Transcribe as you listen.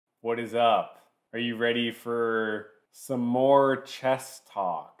What is up? Are you ready for some more chess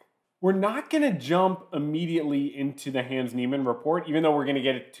talk? We're not going to jump immediately into the Hans Niemann report, even though we're going to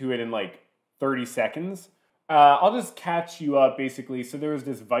get to it in like 30 seconds. I'll just catch you up basically. So there was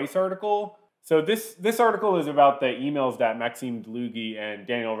this Vice article. So this article is about the emails that Maxime Dlugy and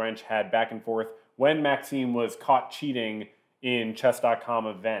Daniel Rensch had back and forth when Maxime was caught cheating in chess.com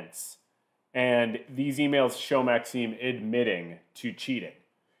events. And these emails show Maxime admitting to cheating.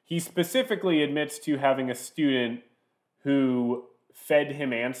 He specifically admits to having a student who fed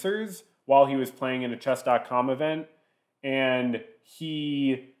him answers while he was playing in a chess.com event. And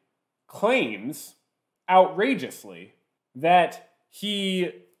he claims outrageously that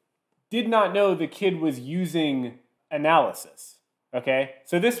he did not know the kid was using analysis. Okay,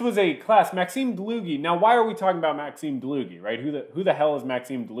 so this was a class, Maxime Dlugy. Now, why are we talking about Maxime Dlugy, right? Who the hell is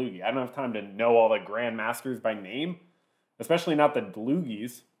Maxime Dlugy? I don't have time to know all the grandmasters by name, especially not the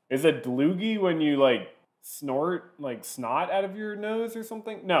Dlugys. Is a Dlugy when you like snort like snot out of your nose or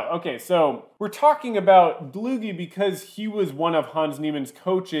something? No, okay, so we're talking about Dlugy because he was one of Hans Niemann's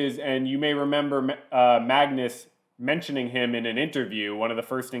coaches, and you may remember Magnus mentioning him in an interview, one of the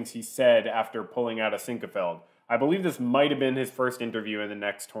first things he said after pulling out a Sinkefeld. I believe this might have been his first interview in the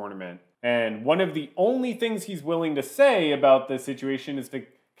next tournament. And one of the only things he's willing to say about the situation is to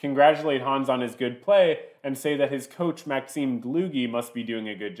congratulate Hans on his good play and say that his coach, Maxime Dlugy, must be doing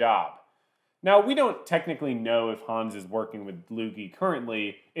a good job. Now, we don't technically know if Hans is working with Dlugy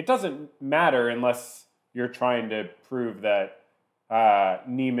currently. It doesn't matter unless you're trying to prove that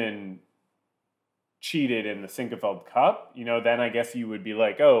Niemann cheated in the Sinkefeld Cup. You know, then I guess you would be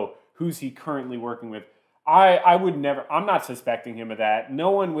like, oh, who's he currently working with? I would never, I'm not suspecting him of that.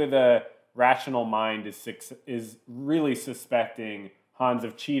 No one with a rational mind is really suspecting Hans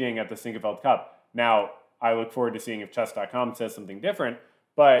of cheating at the Sinkefeld Cup. Now, I look forward to seeing if chess.com says something different,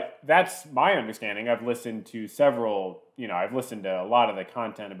 but that's my understanding. I've listened to I've listened to a lot of the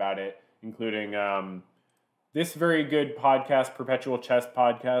content about it, including this very good podcast, Perpetual Chess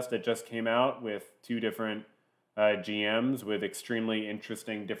Podcast, that just came out with two different GMs with extremely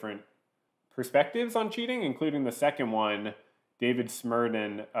interesting different perspectives on cheating, including the second one, David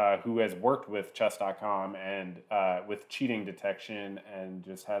Smerdon, who has worked with chess.com and with cheating detection and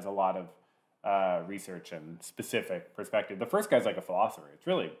just has a lot of research and specific perspective. The first guy's like a philosopher. It's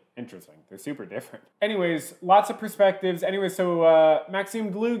really interesting. They're super different. Anyways, lots of perspectives. Anyway, so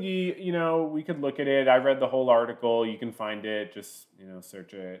Maxime Dlugy, we could look at it. I read the whole article. You can find it. Just,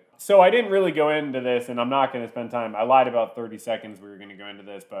 search it. So I didn't really go into this, and I'm not going to spend time. I lied about 30 seconds. We were going to go into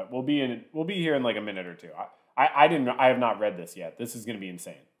this, but we'll be here in like a minute or two. I have not read this yet. This is going to be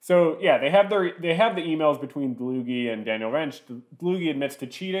insane. So yeah, they have the emails between Dlugy and Daniel Rensch. Dlugy admits to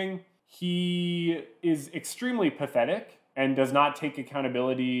cheating. He is extremely pathetic and does not take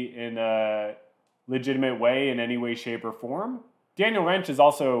accountability in a legitimate way in any way, shape, or form. Daniel Rensch is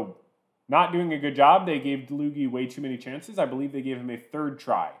also not doing a good job. They gave Dlugy way too many chances. I believe they gave him a third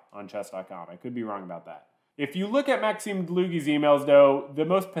try on chess.com. I could be wrong about that. If you look at Maxime Dlugy's emails, though, the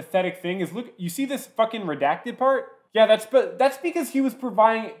most pathetic thing is, look, you see this fucking redacted part? Yeah, that's because he was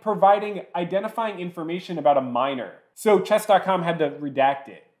providing identifying information about a minor. So chess.com had to redact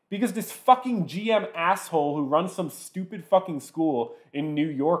it. Because this fucking GM asshole who runs some stupid fucking school in New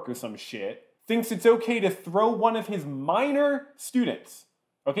York or some shit thinks it's okay to throw one of his minor students,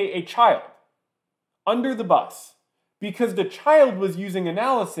 okay, a child, under the bus because the child was using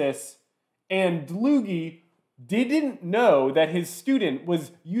analysis and Dlugy didn't know that his student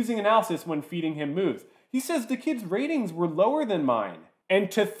was using analysis when feeding him moves. He says the kid's ratings were lower than mine. And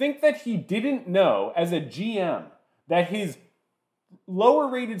to think that he didn't know as a GM that his lower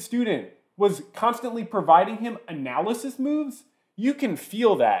rated student was constantly providing him analysis moves, you can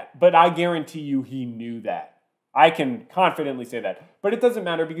feel that, but I guarantee you he knew that. I can confidently say that, but it doesn't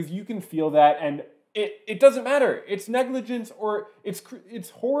matter because you can feel that, and it doesn't matter. It's negligence, or it's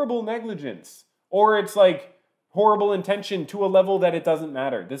horrible negligence, or it's like horrible intention to a level that it doesn't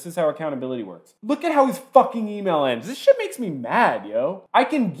matter. This is how accountability works. Look at how his fucking email ends. This shit makes me mad, yo. I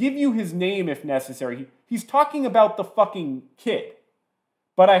can give you his name if necessary. He's talking about the fucking kid.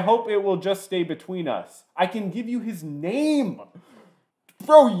 But I hope it will just stay between us. I can give you his name.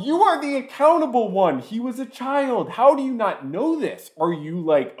 Bro, you are the accountable one. He was a child. How do you not know this? Are you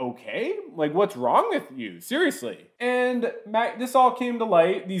like, okay? Like, what's wrong with you? Seriously. And this all came to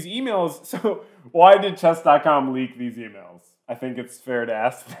light. These emails. So why did chess.com leak these emails? I think it's fair to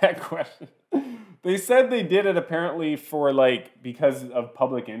ask that question. They said they did it apparently for because of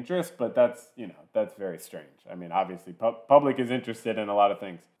public interest, but that's very strange. I mean, obviously public is interested in a lot of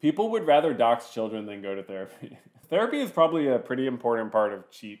things. People would rather dox children than go to therapy. Therapy is probably a pretty important part of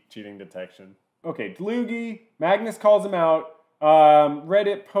cheating detection. Okay, Dlugi, Magnus calls him out.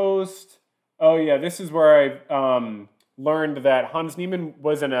 Reddit post. Oh yeah, this is where I've learned that Hans Niemann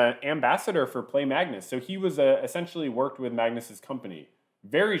was an ambassador for Play Magnus. So he was essentially worked with Magnus's company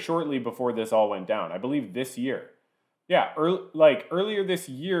very shortly before this all went down. I believe this year. Yeah, earlier this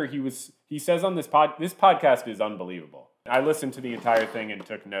year, he says on this podcast is unbelievable. I listened to the entire thing and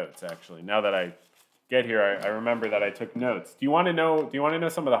took notes, actually. Now that I get here, I remember that I took notes. Do you want to know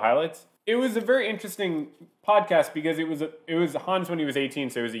some of the highlights? It was a very interesting podcast because it was Hans when he was 18,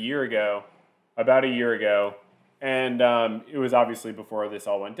 so it was about a year ago. And it was obviously before this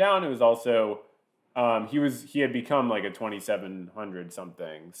all went down. It was also he had become like a 2700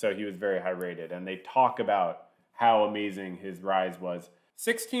 something, so he was very high rated. And they talk about how amazing his rise was.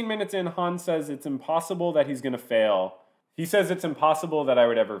 16 minutes in, Hans says it's impossible that he's going to fail. He says it's impossible that I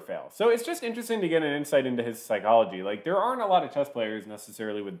would ever fail. So it's just interesting to get an insight into his psychology. Like, there aren't a lot of chess players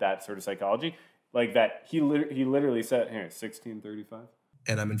necessarily with that sort of psychology. Like that, he literally said, here, 1635.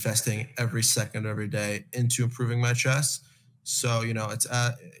 And I'm investing every second, every day into improving my chess. So, it's,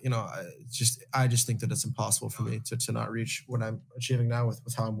 I just think that it's impossible for me to not reach what I'm achieving now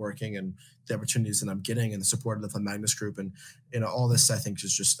with how I'm working and the opportunities that I'm getting and the support of the Magnus Group. And, all this, I think,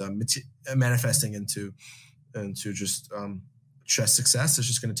 is just manifesting into just chess success. It's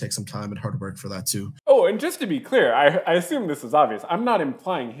just going to take some time and hard work for that too. Oh, and just to be clear, I assume this is obvious. I'm not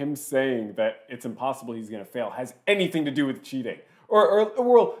implying him saying that it's impossible he's going to fail has anything to do with cheating.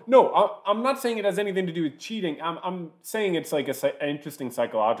 No, I'm not saying it has anything to do with cheating. I'm saying it's like an interesting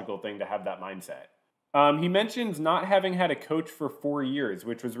psychological thing to have that mindset. He mentions not having had a coach for 4 years,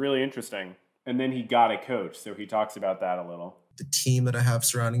 which was really interesting. And then he got a coach, so he talks about that a little. The team that I have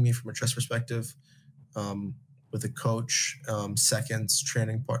surrounding me from a chess perspective, with a coach, seconds,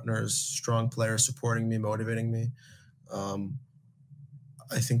 training partners, strong players supporting me, motivating me.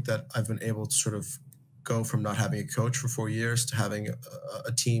 I think that I've been able to sort of go from not having a coach for 4 years to having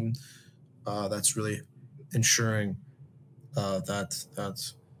a team that's really ensuring that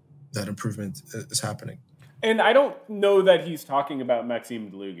improvement is happening. And I don't know that he's talking about Maxime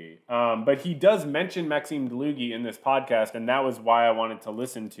Dlugi, but he does mention Maxime Dlugi in this podcast, and that was why I wanted to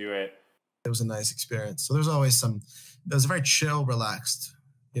listen to it. It was a nice experience. So there's always it was very chill, relaxed.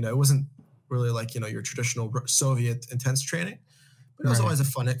 It wasn't really like, your traditional Soviet intense training, but it was always a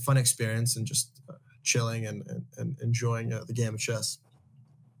fun experience and just chilling and enjoying the game of chess.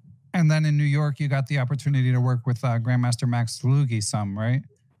 And then in New York, you got the opportunity to work with Grandmaster Max Dlugi some, right?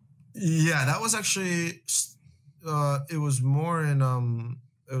 Yeah, that was actually, it was more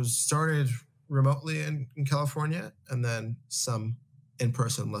it was started remotely in California and then some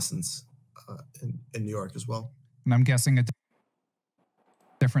in-person lessons in New York as well. And I'm guessing a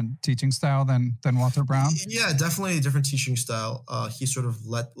different teaching style than Walter Brown? Yeah, definitely a different teaching style. He sort of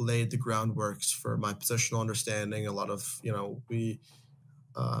laid the groundworks for my positional understanding. A lot of, he laid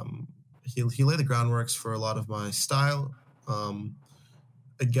the groundworks for a lot of my style.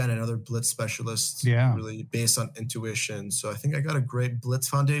 Again, another blitz specialist, really based on intuition. So I think I got a great blitz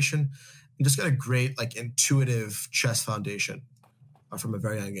foundation and just got a great intuitive chess foundation from a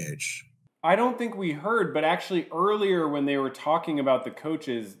very young age. I don't think we heard, but actually earlier when they were talking about the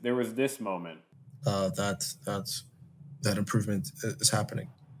coaches, there was this moment. That improvement is happening.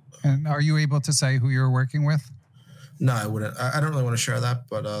 And are you able to say who you're working with? No, I wouldn't. I don't really want to share that,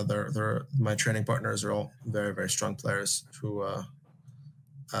 but they're my training partners are all very, very strong players who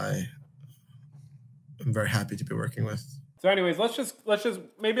I am very happy to be working with. So anyways, let's just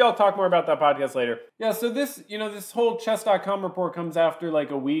maybe I'll talk more about that podcast later. Yeah, so this whole chess.com report comes after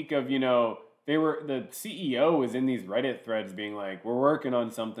a week of, the CEO was in these Reddit threads being like, we're working on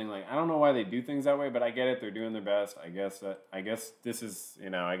something. I don't know why they do things that way, but I get it. They're doing their best. I guess this is,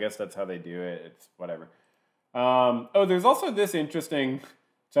 I guess that's how they do it. It's whatever. There's also this interesting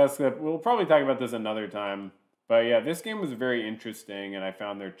chess clip. We'll probably talk about this another time. But yeah, this game was very interesting, and I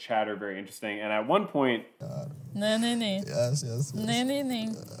found their chatter very interesting. And at one point... Yes.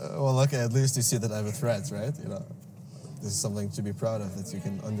 Well, okay, at least you see that I have a thread, right? This is something to be proud of, that you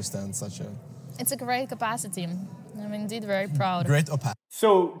can understand such a... It's a great capacity. I'm indeed very proud. Great opacity.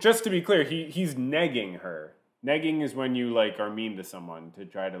 So, just to be clear, he's negging her. Negging is when you, are mean to someone to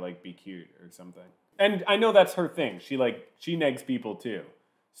try to, be cute or something. And I know that's her thing. She negs people, too.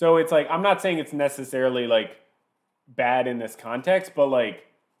 So, it's I'm not saying it's necessarily, bad in this context, but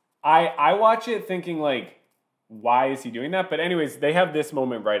I watch it thinking why is he doing that? But anyways, they have this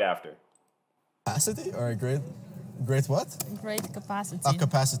moment right after. Capacity or a great what? Great capacity. Oh,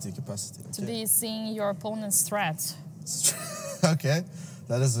 capacity. Okay. To be seeing your opponent's threat. Okay,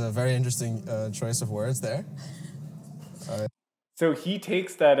 that is a very interesting choice of words there. So he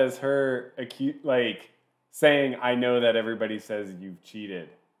takes that as her saying, I know that everybody says you've cheated.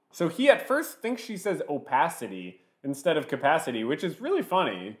 So he at first thinks she says opacity instead of capacity, which is really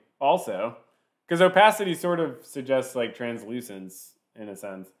funny also. Because opacity sort of suggests like translucence in a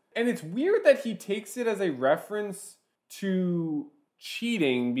sense. And it's weird that he takes it as a reference to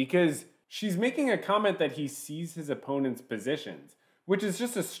cheating because she's making a comment that he sees his opponent's positions, which is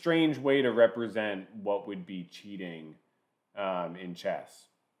just a strange way to represent what would be cheating in chess.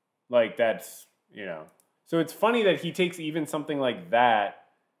 Like that's, So it's funny that he takes even something like that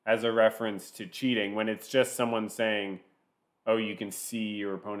as a reference to cheating when it's just someone saying, oh, you can see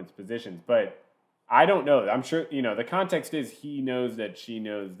your opponent's positions. But I don't know. I'm sure, the context is he knows that she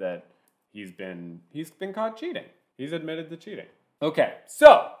knows that he's been caught cheating. He's admitted to cheating. Okay,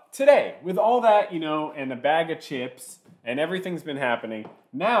 so today, with all that, and a bag of chips, and everything's been happening,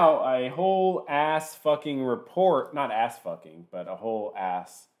 now a whole ass fucking report, not ass fucking, but a whole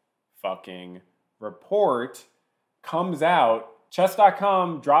ass fucking report comes out.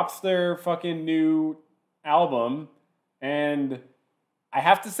 Chess.com drops their fucking new album, and I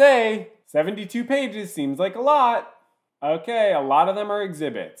have to say, 72 pages seems like a lot. Okay, a lot of them are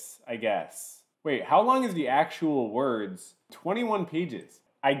exhibits, I guess. Wait, how long is the actual words? 21 pages.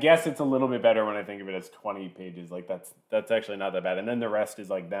 I guess it's a little bit better when I think of it as 20 pages. Like that's actually not that bad. And then the rest is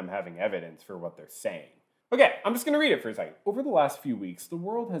like them having evidence for what they're saying. Okay, I'm just going to read it for a second. Over the last few weeks, the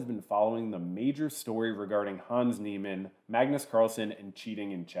world has been following the major story regarding Hans Niemann, Magnus Carlsen, and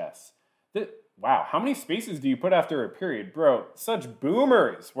cheating in chess. Wow, how many spaces do you put after a period? Bro, such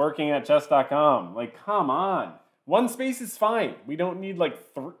boomers working at chess.com. Like, come on. One space is fine. We don't need like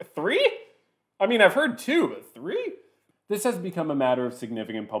three? I mean, I've heard two, but three? This has become a matter of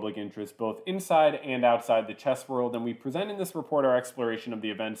significant public interest both inside and outside the chess world, and we present in this report our exploration of the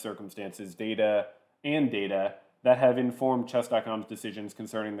events, circumstances, data that have informed chess.com's decisions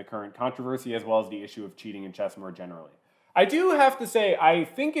concerning the current controversy as well as the issue of cheating in chess more generally. I do have to say, I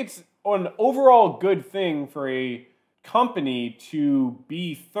think it's an overall good thing for a company to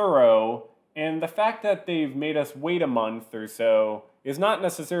be thorough, and the fact that they've made us wait a month or so is not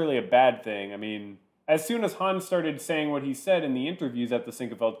necessarily a bad thing. I mean, as soon as Hans started saying what he said in the interviews at the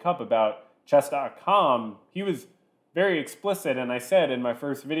Sinkefeld Cup about chess.com, he was very explicit, and I said in my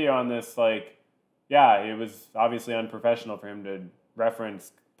first video on this, yeah, it was obviously unprofessional for him to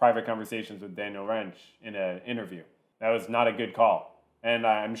reference private conversations with Daniel Wrench in an interview. That was not a good call. And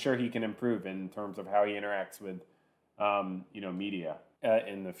I'm sure he can improve in terms of how he interacts with, media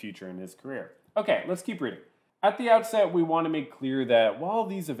in the future in his career. Okay, let's keep reading. At the outset, we want to make clear that while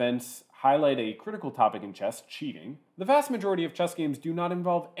these events highlight a critical topic in chess, cheating, the vast majority of chess games do not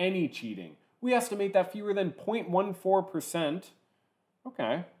involve any cheating. We estimate that fewer than 0.14%,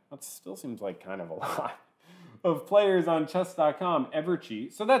 okay, that still seems like kind of a lot, of players on chess.com ever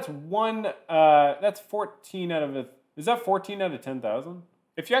cheat. So that's that's 14 out of is that 14 out of 10,000?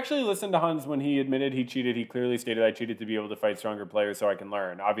 If you actually listen to Hans when he admitted he cheated, he clearly stated, I cheated to be able to fight stronger players so I can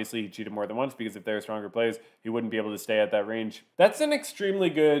learn. Obviously, he cheated more than once because if they were stronger players, he wouldn't be able to stay at that range. That's an extremely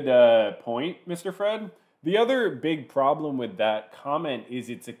good point, Mr. Fred. The other big problem with that comment is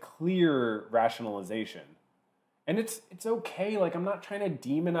it's a clear rationalization. And it's okay. Like, I'm not trying to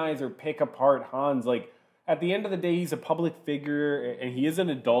demonize or pick apart Hans. Like, at the end of the day, he's a public figure and he is an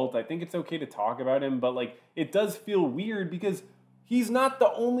adult. I think it's okay to talk about him, but like, it does feel weird because he's not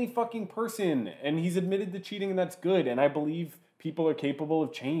the only fucking person and he's admitted to cheating and that's good. And I believe people are capable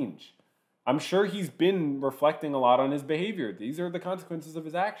of change. I'm sure he's been reflecting a lot on his behavior. These are the consequences of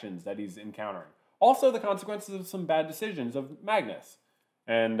his actions that he's encountering. Also the consequences of some bad decisions of Magnus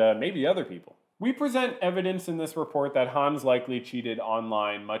and maybe other people. We present evidence in this report that Hans likely cheated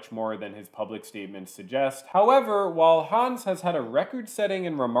online much more than his public statements suggest. However, while Hans has had a record-setting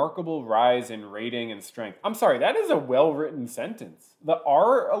and remarkable rise in rating and strength... I'm sorry, that is a well-written sentence. The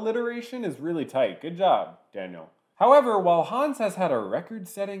R alliteration is really tight. Good job, Daniel. However, while Hans has had a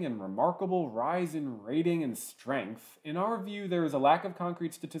record-setting and remarkable rise in rating and strength, in our view, there is a lack of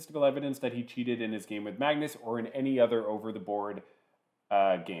concrete statistical evidence that he cheated in his game with Magnus or in any other over-the-board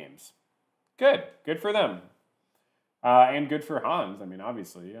games. Good for them. And good for Hans, I mean,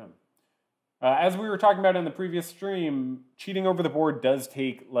 obviously, yeah. As we were talking about in the previous stream, cheating over the board does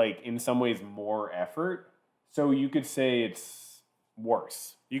take, like, in some ways more effort. So you could say it's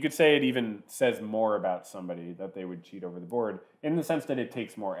worse. You could say it even says more about somebody that they would cheat over the board in the sense that it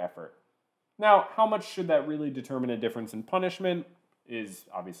takes more effort. Now, how much should that really determine a difference in punishment is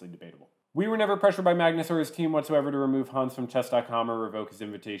obviously debatable. We were never pressured by Magnus or his team whatsoever to remove Hans from chess.com or revoke his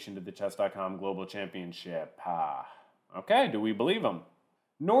invitation to the chess.com Global Championship. Okay, do we believe him?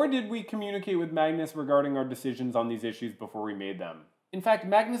 Nor did we communicate with Magnus regarding our decisions on these issues before we made them. In fact,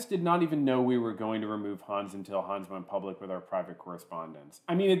 Magnus did not even know we were going to remove Hans until Hans went public with our private correspondence.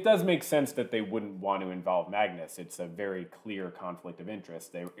 I mean, it does make sense that they wouldn't want to involve Magnus. It's a very clear conflict of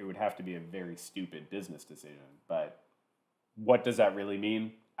interest. It would have to be a very stupid business decision. But what does that really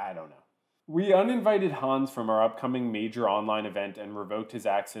mean? I don't know. We uninvited Hans from our upcoming major online event and revoked his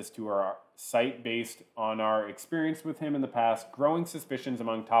access to our site based on our experience with him in the past, growing suspicions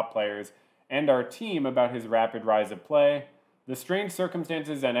among top players and our team about his rapid rise of play, the strange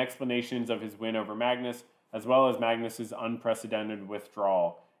circumstances and explanations of his win over Magnus, as well as Magnus's unprecedented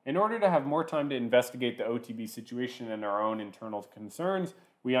withdrawal. In order to have more time to investigate the OTB situation and our own internal concerns,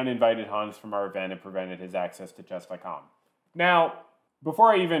 we uninvited Hans from our event and prevented his access to chess.com. Now,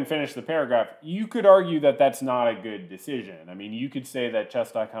 before I even finish the paragraph, you could argue that that's not a good decision. I mean, you could say that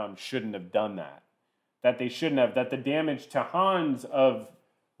chess.com shouldn't have done that. That they shouldn't have, that the damage to Hans of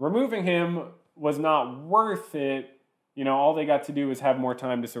removing him was not worth it. You know, all they got to do was have more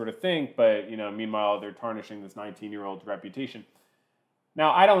time to sort of think, but, you know, meanwhile, they're tarnishing this 19-year-old's reputation.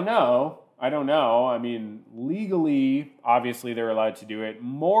 Now, I don't know. I mean, legally, obviously, they're allowed to do it.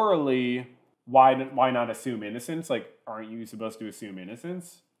 Morally, why not assume innocence? Like, aren't you supposed to assume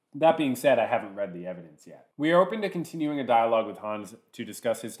innocence? That being said, I haven't read the evidence yet. We are open to continuing a dialogue with Hans to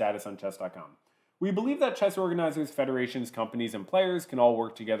discuss his status on chess.com. We believe that chess organizers, federations, companies, and players can all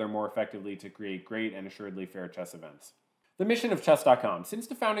work together more effectively to create great and assuredly fair chess events. The mission of chess.com. Since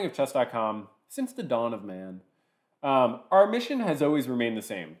the founding of chess.com, since the dawn of man, our mission has always remained the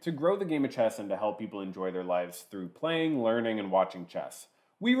same: to grow the game of chess and to help people enjoy their lives through playing, learning, and watching chess.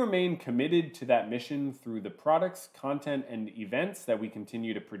 We remain committed to that mission through the products, content, and events that we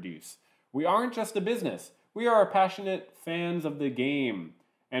continue to produce. We aren't just a business. We are passionate fans of the game,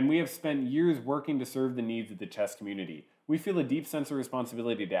 and we have spent years working to serve the needs of the chess community. We feel a deep sense of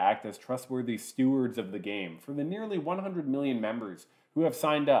responsibility to act as trustworthy stewards of the game for the nearly 100 million members who have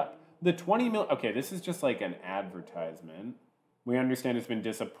signed up. The 20 million... Okay, this is just like an advertisement. We understand it's been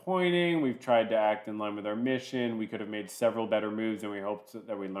disappointing. We've tried to act in line with our mission. We could have made several better moves, and we hoped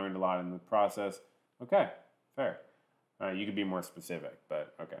that we learned a lot in the process. Okay, fair. You could be more specific,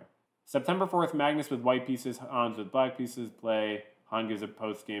 but okay. September 4th, Magnus with white pieces, Hans with black pieces, play. Han gives a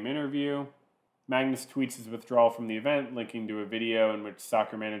post-game interview. Magnus tweets his withdrawal from the event, linking to a video in which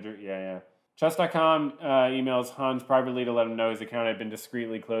soccer manager... Chess.com emails Hans privately to let him know his account had been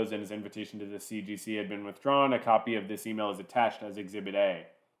discreetly closed and his invitation to the CGC had been withdrawn. A copy of this email is attached as Exhibit A.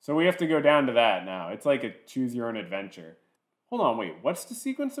 So we have to go down to that now. It's like a choose-your-own-adventure. Hold on, wait, what's the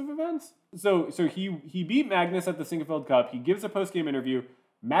sequence of events? So he beat Magnus at the Singerfeld Cup. He gives a post-game interview.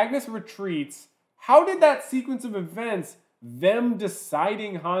 Magnus retreats. How did that sequence of events, them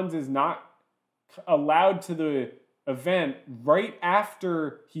deciding Hans is not allowed to the event right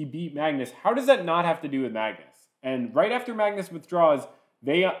after he beat Magnus, how does that not have to do with Magnus? And right after Magnus withdraws,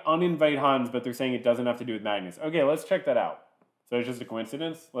 they uninvite Hans, but they're saying it doesn't have to do with Magnus. Okay, let's check that out. So it's just a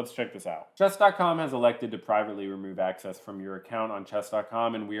coincidence? Let's check this out. Chess.com has elected to privately remove access from your account on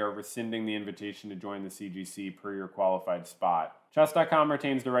Chess.com, and we are rescinding the invitation to join the CGC per your qualified spot. Chess.com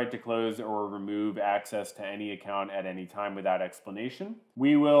retains the right to close or remove access to any account at any time without explanation.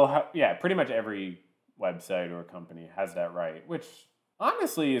 We will pretty much every website or company has that right, which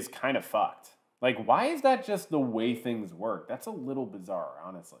honestly is kind of fucked. Like, why is that just the way things work? That's a little bizarre,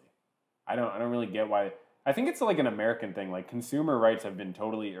 honestly. I don't really get why. I think it's like an American thing. Like, consumer rights have been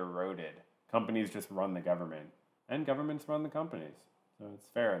totally eroded. Companies just run the government, and governments run the companies. So it's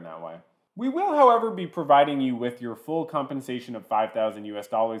fair in that way. We will, however, be providing you with your full compensation of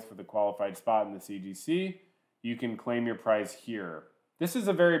 $5,000 for the qualified spot in the CGC. You can claim your prize here. This is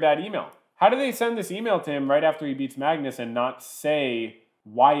a very bad email. How do they send this email to him right after he beats Magnus and not say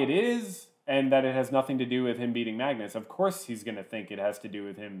why it is and that it has nothing to do with him beating Magnus? Of course he's going to think it has to do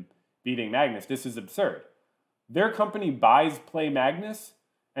with him beating Magnus. This is absurd. Their company buys Play Magnus,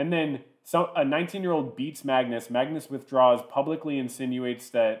 and then a 19-year-old beats Magnus. Magnus withdraws, publicly insinuates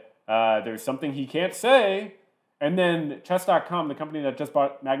that there's something he can't say, and then Chess.com, the company that just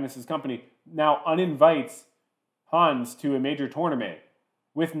bought Magnus's company, now uninvites Hans to a major tournament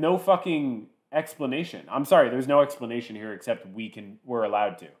with no fucking explanation. I'm sorry, there's no explanation here except we're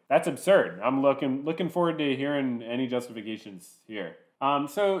allowed to. That's absurd. I'm looking forward to hearing any justifications here.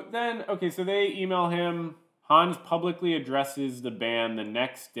 So they email him. Hans publicly addresses the ban the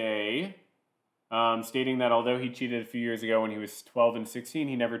next day, stating that although he cheated a few years ago when he was 12 and 16,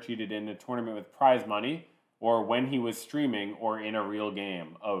 he never cheated in a tournament with prize money or when he was streaming or in a real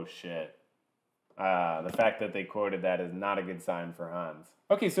game. Oh shit. The fact that they quoted that is not a good sign for Hans.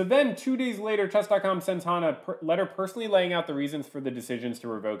 Okay, so then 2 days later, Chess.com sends Han a letter personally laying out the reasons for the decisions to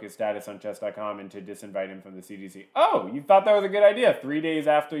revoke his status on Chess.com and to disinvite him from the CDC. Oh, you thought that was a good idea 3 days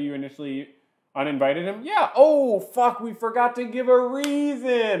after you initially uninvited him? Yeah. Oh, fuck, we forgot to give a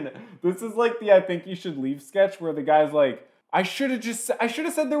reason. This is like the I think you should leave sketch where the guy's like, I should have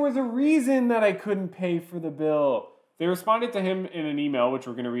said there was a reason that I couldn't pay for the bill. They responded to him in an email, which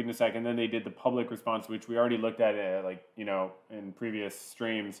we're going to read in a second. Then they did the public response, which we already looked at, in previous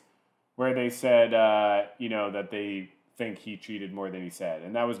streams, where they said, that they think he cheated more than he said.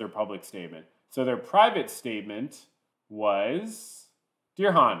 And that was their public statement. So their private statement was,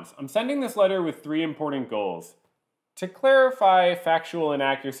 Dear Hans, I'm sending this letter with 3 important goals. To clarify factual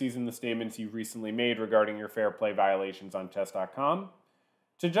inaccuracies in the statements you recently made regarding your fair play violations on chess.com.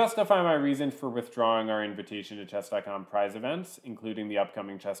 To justify my reasons for withdrawing our invitation to Chess.com prize events, including the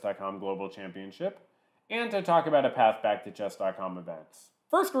upcoming Chess.com Global Championship, and to talk about a path back to Chess.com events.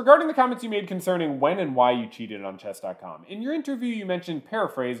 First, regarding the comments you made concerning when and why you cheated on Chess.com. In your interview, you mentioned,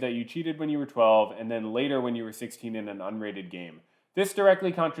 paraphrase, that you cheated when you were 12 and then later when you were 16 in an unrated game. This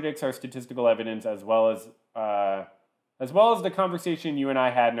directly contradicts our statistical evidence as well as the conversation you and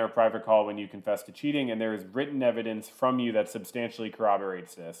I had in our private call when you confessed to cheating, and there is written evidence from you that substantially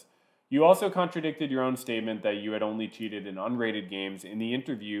corroborates this. You also contradicted your own statement that you had only cheated in unrated games in the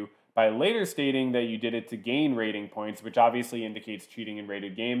interview by later stating that you did it to gain rating points, which obviously indicates cheating in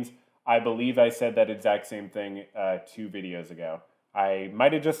rated games. I believe I said that exact same thing 2 videos ago. I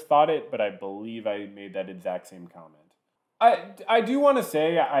might have just thought it, but I believe I made that exact same comment. I do want to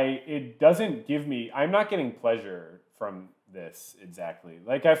say it doesn't give me, I'm not getting pleasure from this exactly.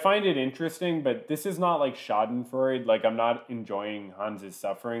 Like, I find it interesting, but this is not like schadenfreude. Like, I'm not enjoying Hans's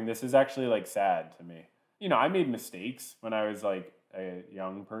suffering. This is actually like sad to me. You know, I made mistakes when I was like a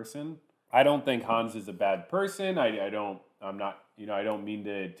young person. I don't think Hans is a bad person. I don't mean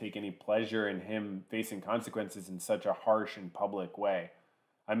to take any pleasure in him facing consequences in such a harsh and public way.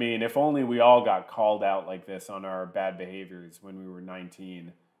 I mean, if only we all got called out like this on our bad behaviors when we were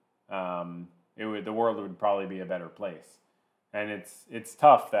 19, the world would probably be a better place. And it's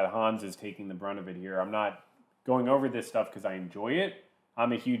tough that Hans is taking the brunt of it here. I'm not going over this stuff because I enjoy it.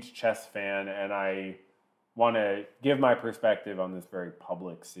 I'm a huge chess fan, and I want to give my perspective on this very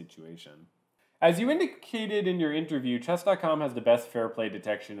public situation. As you indicated in your interview, Chess.com has the best fair play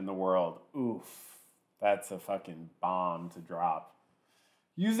detection in the world. Oof, that's a fucking bomb to drop.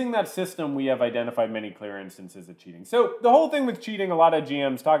 Using that system, we have identified many clear instances of cheating. So the whole thing with cheating, a lot of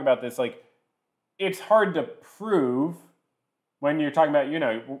GMs talk about this, like, it's hard to prove when you're talking about,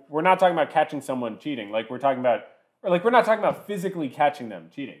 we're not talking about catching someone cheating. We're not talking about physically catching them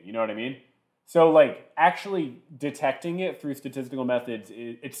cheating. You know what I mean? So, like, actually detecting it through statistical methods,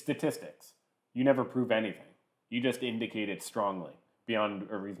 it's statistics. You never prove anything. You just indicate it strongly, beyond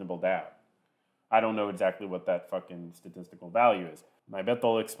a reasonable doubt. I don't know exactly what that fucking statistical value is. I bet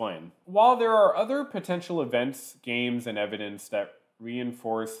they'll explain. While there are other potential events, games, and evidence that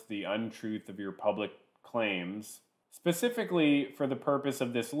reinforce the untruth of your public claims, specifically for the purpose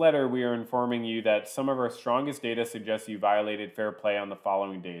of this letter, we are informing you that some of our strongest data suggests you violated fair play on the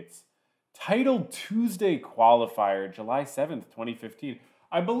following dates. Titled Tuesday qualifier, July 7th, 2015.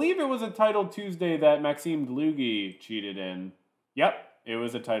 I believe it was a Titled Tuesday that Maxime Dlugy cheated in. Yep, it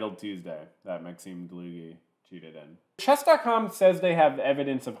was a Titled Tuesday that Maxime Dlugy cheated in. Chess.com says they have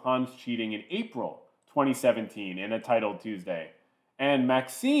evidence of Hans cheating in April 2017 in a Titled Tuesday. And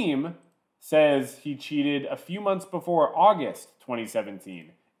Maxime says he cheated a few months before August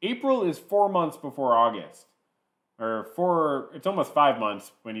 2017. April is 4 months before August. It's almost 5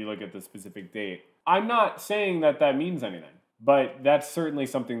 months when you look at the specific date. I'm not saying that means anything, but that's certainly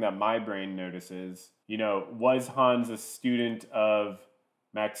something that my brain notices. Was Hans a student of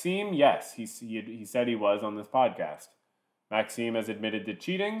Maxime? Yes, he said he was on this podcast. Maxime has admitted to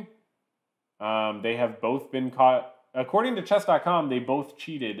cheating. They have both been caught. According to chess.com, they both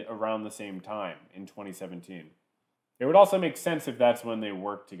cheated around the same time in 2017. It would also make sense if that's when they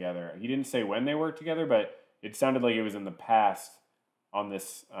worked together. He didn't say when they worked together, but it sounded like it was in the past on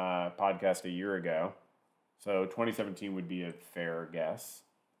this podcast a year ago. So 2017 would be a fair guess.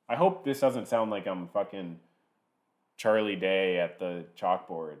 I hope this doesn't sound like I'm fucking Charlie Day at the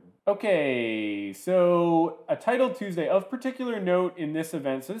chalkboard. Okay, so a Titled Tuesday of particular note in this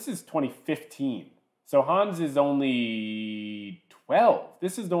event. So this is 2015. So Hans is only 12.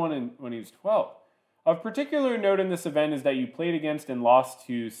 This is the one when he was 12. Of particular note in this event is that you played against and lost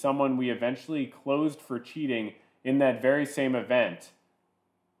to someone we eventually closed for cheating in that very same event,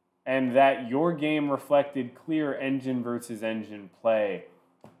 and that your game reflected clear engine versus engine play.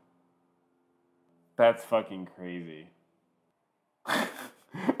 That's fucking crazy.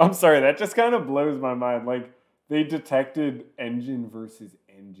 I'm sorry, that just kind of blows my mind. Like, they detected engine versus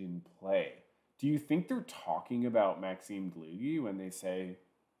engine play. Do you think they're talking about Maxime Dlugy when they say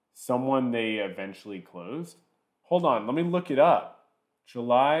someone they eventually closed? Hold on, let me look it up.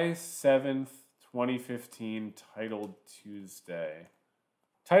 July 7th, 2015, Titled Tuesday.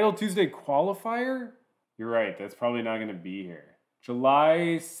 Titled Tuesday qualifier? You're right, that's probably not going to be here.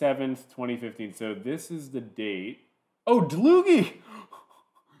 July 7th, 2015. So this is the date. Oh, Dlugy!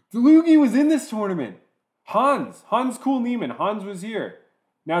 Dlugy was in this tournament. Hans Niemann. Hans was here.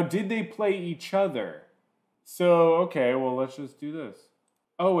 Now, did they play each other? So, okay, well, let's just do this.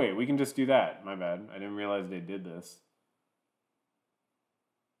 Oh, wait, we can just do that. My bad. I didn't realize they did this.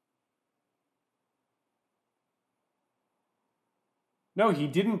 No, he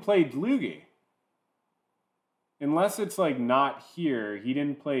didn't play Dlugy. Unless it's, like, not here, he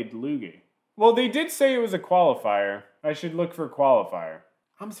didn't play Dlugy. Well, they did say it was a qualifier. I should look for qualifier.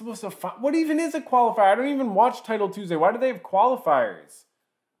 I'm supposed to find... What even is a qualifier? I don't even watch Title Tuesday. Why do they have qualifiers?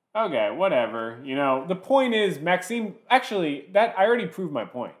 Okay, whatever. You know, the point is Maxime... Actually, that I already proved my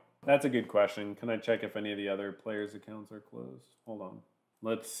point. That's a good question. Can I check if any of the other players' accounts are closed? Hold on.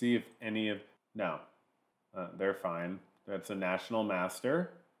 Let's see if any of... No. They're fine. That's a national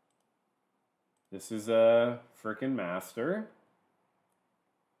master. This is a frickin' master.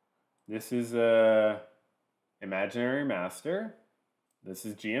 This is a imaginary master. This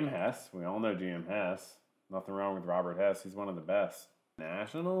is GM Hess. We all know GM Hess. Nothing wrong with Robert Hess. He's one of the best.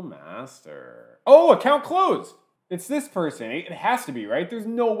 National Master. Oh, account closed. It's this person. It has to be, right? There's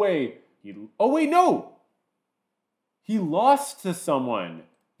no way. Oh, wait, no. He lost to someone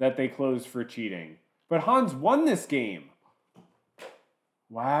that they closed for cheating. But Hans won this game.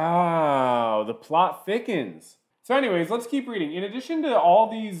 Wow. The plot thickens. So anyways, let's keep reading. In addition to all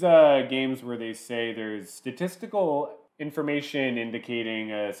these games where they say there's statistical information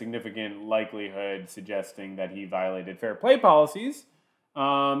indicating a significant likelihood suggesting that he violated fair play policies,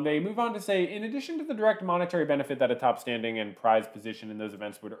 they move on to say, in addition to the direct monetary benefit that a top standing and prize position in those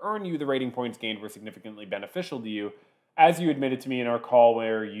events would earn you, the rating points gained were significantly beneficial to you, as you admitted to me in our call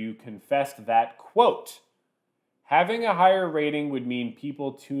where you confessed that, quote, having a higher rating would mean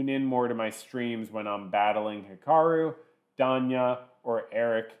people tune in more to my streams when I'm battling Hikaru, Danya, or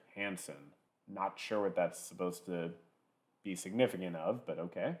Eric Hansen. Not sure what that's supposed to be significant of, but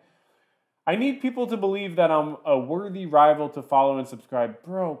okay. I need people to believe that I'm a worthy rival to follow and subscribe.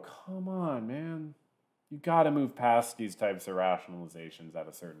 Bro, come on, man. You gotta move past these types of rationalizations at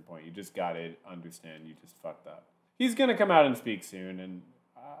a certain point. You just gotta understand you just fucked up. He's gonna come out and speak soon, and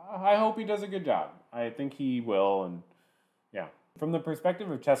I hope he does a good job. I think he will, and yeah. From the perspective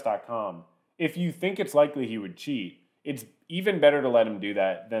of chess.com, if you think it's likely he would cheat, it's even better to let him do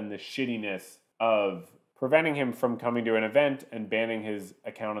that than the shittiness of preventing him from coming to an event and banning his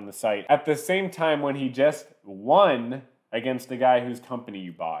account on the site at the same time when he just won against the guy whose company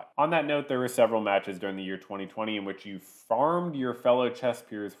you bought. On that note, there were several matches during the year 2020 in which you farmed your fellow chess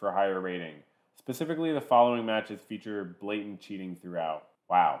peers for higher rating. Specifically, the following matches feature blatant cheating throughout.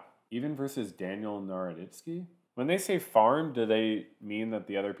 Wow. Even versus Daniel Naroditsky? When they say farm, do they mean that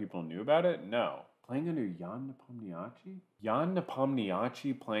the other people knew about it? No. Playing under Jan Nepomniachtchi? Jan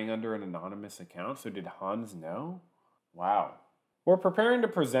Nepomniachtchi playing under an anonymous account? So did Hans know? Wow. We're preparing to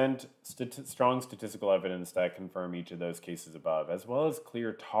present strong statistical evidence that confirm each of those cases above, as well as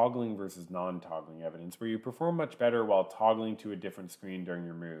clear toggling versus non-toggling evidence, where you perform much better while toggling to a different screen during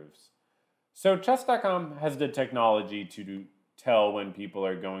your moves. So chess.com has the technology to tell when people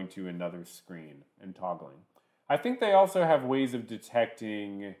are going to another screen and toggling. I think they also have ways of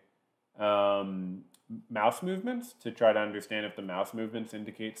detecting mouse movements to try to understand if the mouse movements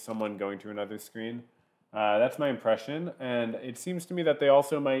indicate someone going to another screen. That's my impression, and it seems to me that they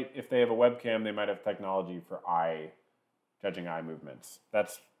also might, if they have a webcam, they might have technology for judging eye movements.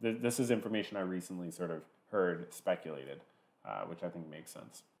 This is information I recently sort of heard speculated, which I think makes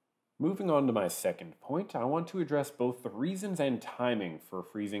sense. Moving on to my second point, I want to address both the reasons and timing for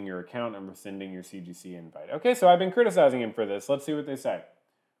freezing your account and rescinding your CGC invite. Okay, so I've been criticizing him for this. Let's see what they say.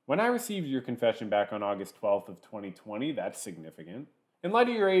 When I received your confession back on August 12th of 2020, that's significant. In light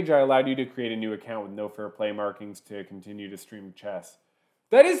of your age, I allowed you to create a new account with no fair play markings to continue to stream chess.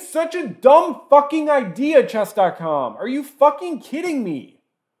 That is such a dumb fucking idea, chess.com. Are you fucking kidding me?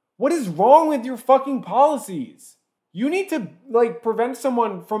 What is wrong with your fucking policies? You need to, prevent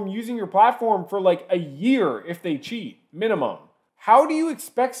someone from using your platform for, a year if they cheat, minimum. How do you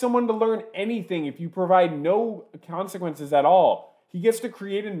expect someone to learn anything if you provide no consequences at all? He gets to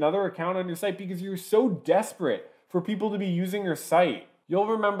create another account on your site because you're so desperate for people to be using your site. You'll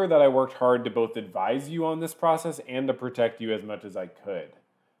remember that I worked hard to both advise you on this process and to protect you as much as I could.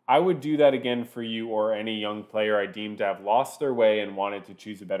 I would do that again for you or any young player I deemed to have lost their way and wanted to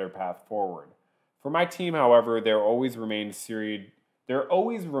choose a better path forward. For my team, however, there always remained serious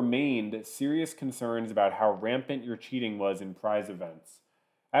concerns about how rampant your cheating was in prize events.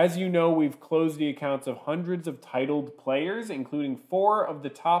 As you know, we've closed the accounts of hundreds of titled players, including 4 of the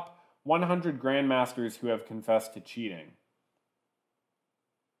top 100 grandmasters who have confessed to cheating.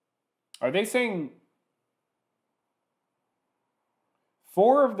 Are they saying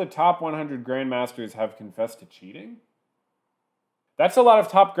 4 of the top 100 grandmasters have confessed to cheating? That's a lot of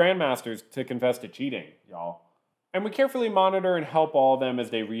top grandmasters to confess to cheating, y'all. And we carefully monitor and help all of them as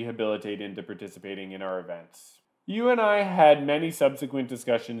they rehabilitate into participating in our events. You and I had many subsequent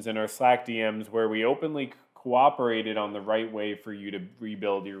discussions in our Slack DMs where we openly cooperated on the right way for you to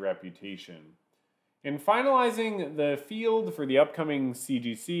rebuild your reputation. In finalizing the field for the upcoming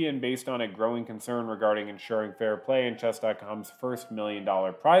CGC and based on a growing concern regarding ensuring fair play in Chess.com's first $1 million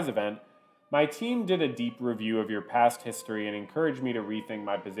prize event, my team did a deep review of your past history and encouraged me to rethink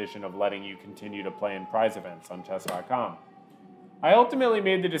my position of letting you continue to play in prize events on Chess.com. I ultimately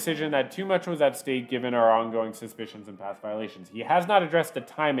made the decision that too much was at stake given our ongoing suspicions and past violations. He has not addressed the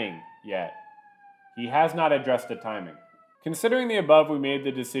timing yet. Considering the above, we made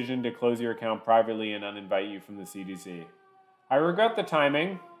the decision to close your account privately and uninvite you from the CDC. I regret the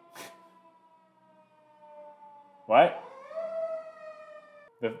timing. What?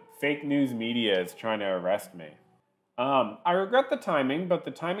 The fake news media is trying to arrest me. I regret the timing, but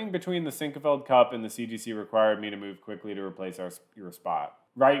the timing between the Sinkefeld Cup and the CGC required me to move quickly to replace your spot.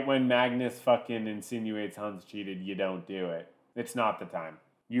 Right when Magnus fucking insinuates Hans cheated, you don't do it. It's not the time.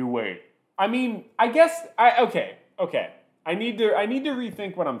 You wait. I mean, I guess, okay. I need to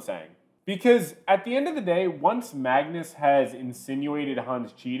rethink what I'm saying. Because at the end of the day, once Magnus has insinuated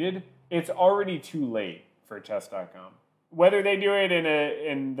Hans cheated, it's already too late for Chess.com. Whether they do it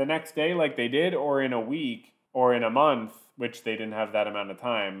in the next day like they did, or in a week, or in a month, which they didn't have that amount of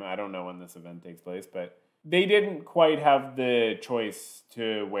time. I don't know when this event takes place, but they didn't quite have the choice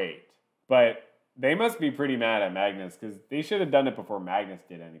to wait. But they must be pretty mad at Magnus because they should have done it before Magnus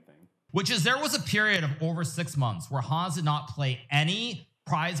did anything. Which is, there was a period of over 6 months where Hans did not play any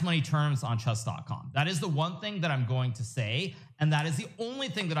prize money terms on chess.com. That is the one thing that I'm going to say, and that is the only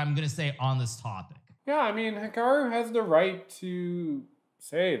thing that I'm going to say on this topic. Yeah, I mean, Hikaru has the right to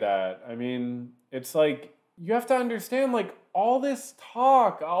say that. I mean, it's like, you have to understand, like, all this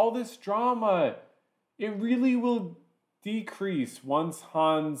talk, all this drama, it really will decrease once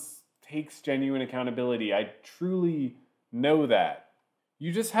Hans takes genuine accountability. I truly know that.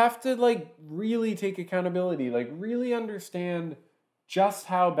 You just have to, like, really take accountability, like, really understand just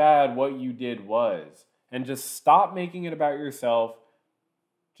how bad what you did was, and just stop making it about yourself,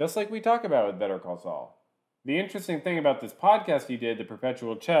 just like we talk about with Better Call Saul. The interesting thing about this podcast he did, the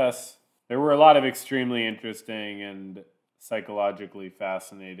Perpetual Chess, there were a lot of extremely interesting and psychologically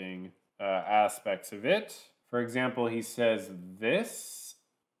fascinating aspects of it. For example, he says this.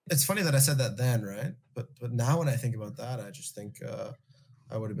 It's funny that I said that then, right? But now when I think about that, I just think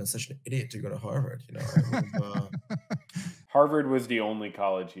I would have been such an idiot to go to Harvard. You know, Harvard was the only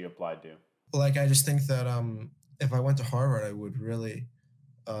college he applied to. Like, I just think that if I went to Harvard, I would really.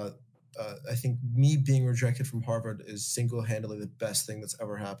 I think me being rejected from Harvard is single-handedly the best thing that's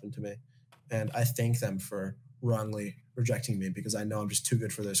ever happened to me. And I thank them for wrongly rejecting me because I know I'm just too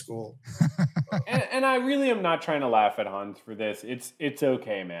good for their school. and I really am not trying to laugh at Hans for this. It's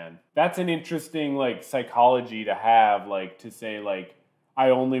okay, man. That's an interesting, like, psychology to have, like, to say, like,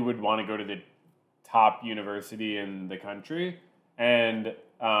 I only would want to go to the top university in the country. And,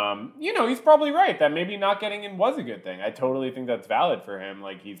 you know, he's probably right that maybe not getting in was a good thing. I totally think that's valid for him.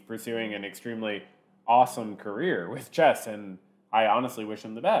 Like, he's pursuing an extremely awesome career with chess, and I honestly wish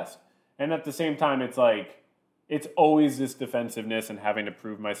him the best. And at the same time, it's like, it's always this defensiveness and having to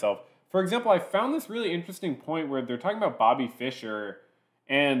prove myself. For example, I found this really interesting point where they're talking about Bobby Fischer,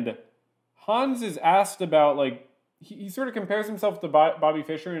 and Hans is asked about, like, he sort of compares himself to Bobby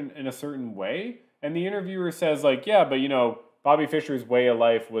Fischer in a certain way. And the interviewer says, like, yeah, but, you know, Bobby Fischer's way of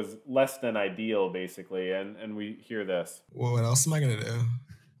life was less than ideal, basically. And we hear this. Well, what else am I going to do?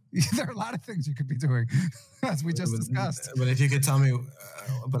 There are a lot of things you could be doing, as we just discussed. But if you could tell me,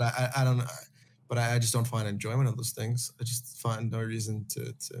 but I don't know. But I just don't find enjoyment of those things. I just find no reason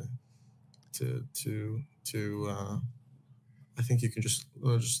to I think you can just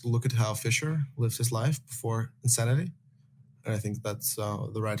look at how Fischer lives his life before insanity, and I think that's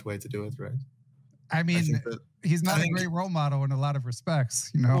the right way to do it, right? I mean, he's not a great role model in a lot of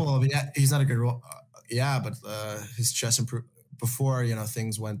respects, you know. Well, yeah, he's not a good role. Yeah, but his chess before, you know,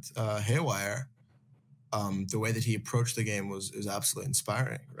 things went haywire, the way that he approached the game is absolutely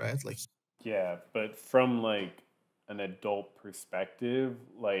inspiring, right? Like, Yeah, but from like an adult perspective,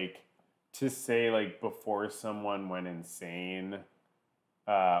 like to say like before someone went insane,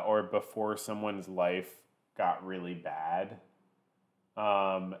 or before someone's life got really bad,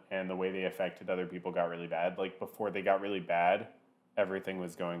 and the way they affected other people got really bad, like before they got really bad, everything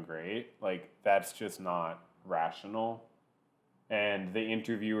was going great. Like that's just not rational. And the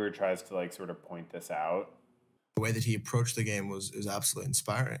interviewer tries to like sort of point this out. the way that he approached the game is absolutely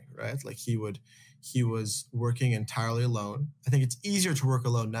inspiring, right? Like he was working entirely alone. I think it's easier to work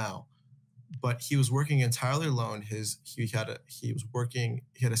alone now, but he was working entirely alone. He had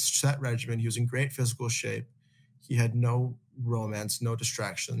a set regimen. He was in great physical shape. He had no romance, no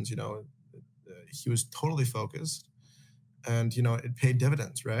distractions. You know, he was totally focused, and you know, it paid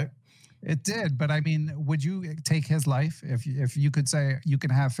dividends, right? It did, but I mean, would you take his life if you could say you can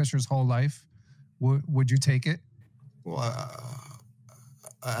have Fischer's whole life? Would you take it? Well,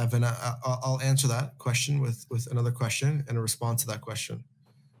 I'll answer that question with another question and a response to that question.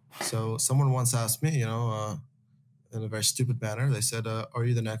 So someone once asked me, you know, in a very stupid manner, they said, "Are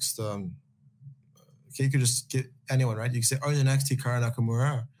you the next?" Okay, you could just get anyone, right? You could say, "Are you the next Hikaru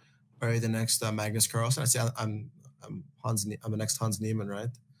Nakamura? Are you the next Magnus Carlsen?" I say, I'm the next Hans Niemann, right?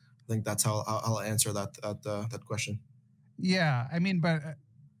 I think that's how I'll answer that question. Yeah, I mean, but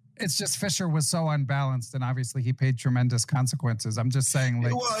it's just Fischer was so unbalanced, and obviously he paid tremendous consequences. I'm just saying,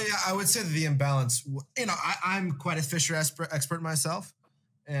 like, well, yeah, I would say that the imbalance. You know, I'm quite a Fischer expert myself,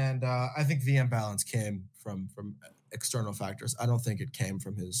 and I think the imbalance came from external factors. I don't think it came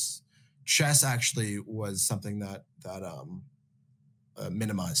from his chess. Actually, was something that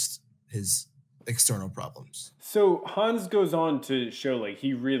minimized his external problems. So Hans goes on to show like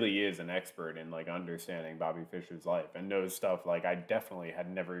he really is an expert in like understanding Bobby Fischer's life and knows stuff like I definitely had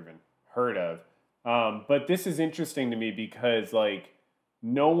never even heard of. But this is interesting to me because like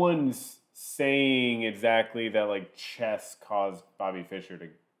no one's saying exactly that like chess caused Bobby Fischer to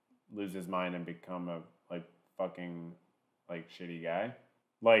lose his mind and become a like fucking like shitty guy.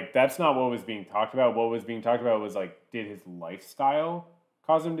 Like that's not what was being talked about. What was being talked about was like, did his lifestyle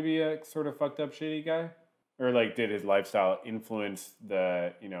cause him to be a sort of fucked up shitty guy? Or like did his lifestyle influence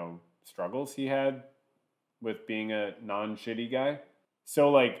the, you know, struggles he had with being a non-shitty guy? So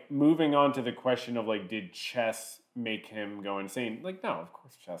like moving on to the question of like, did chess make him go insane? Like, no, of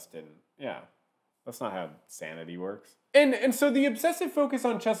course chess didn't. Yeah. That's not how sanity works. And so the obsessive focus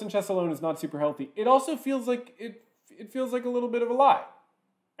on chess and chess alone is not super healthy. It also feels like it feels like a little bit of a lie.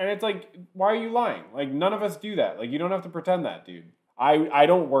 And it's like, why are you lying? Like none of us do that. Like you don't have to pretend that, dude. I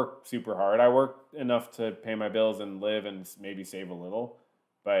don't work super hard. I work enough to pay my bills and live and maybe save a little.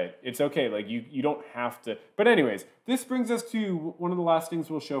 But it's okay. Like you don't have to. But anyways, this brings us to one of the last things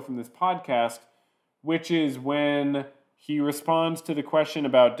we'll show from this podcast, which is when he responds to the question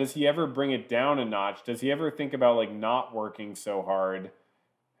about does he ever bring it down a notch? Does he ever think about like not working so hard?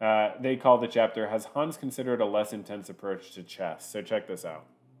 They call the chapter, Has Hans Considered a Less Intense Approach to Chess? So check this out.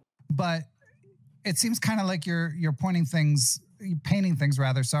 But it seems kind of like you're painting things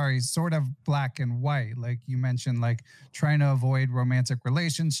rather, sort of black and white. Like you mentioned, like trying to avoid romantic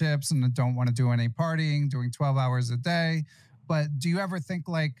relationships and don't want to do any partying, doing 12 hours a day. But do you ever think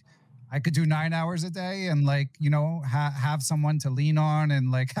like I could do 9 hours a day and like, you know, have someone to lean on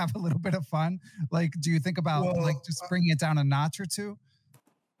and like have a little bit of fun? Like, do you think about like just bringing it down a notch or two?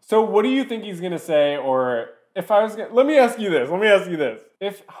 So what do you think he's going to say? Or if I was going to, let me ask you this.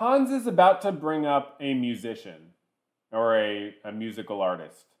 If Hans is about to bring up a musician or a musical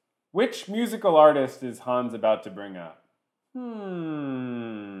artist, which musical artist is Hans about to bring up?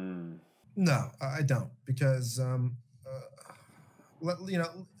 No, I don't, because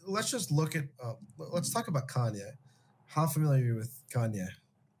let's just look at let's talk about Kanye. How familiar are you with Kanye?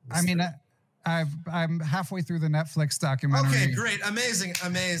 I mean, I'm halfway through the Netflix documentary. Okay, great, amazing.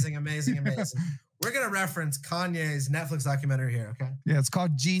 We're gonna reference Kanye's Netflix documentary here, okay? Yeah, it's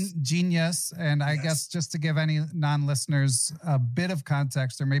called Genius, and I guess just to give any non-listeners a bit of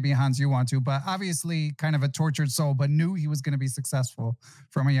context, or maybe Hans, you want to, but obviously kind of a tortured soul, but knew he was going to be successful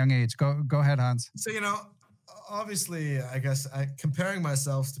from a young age. Go ahead, Hans. So obviously, I guess comparing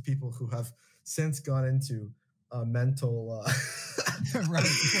myself to people who have since gone into mental right,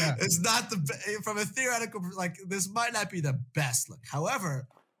 yeah. It's not from a theoretical, like this might not be the best look. However,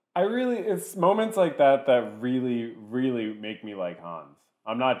 it's moments like that really, really make me like Hans.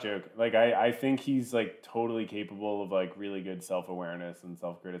 I'm not joking. Like I think he's like totally capable of like really good self-awareness and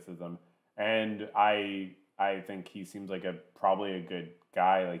self-criticism. And I think he seems like probably a good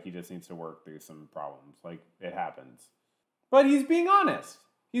guy. Like he just needs to work through some problems. Like it happens. But he's being honest.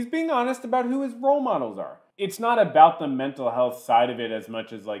 He's being honest about who his role models are. It's not about the mental health side of it as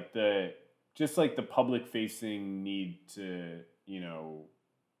much as like the public facing need to,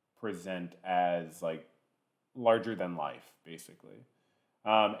 present as like larger than life, basically.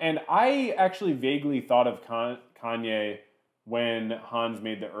 And I actually vaguely thought of Kanye when Hans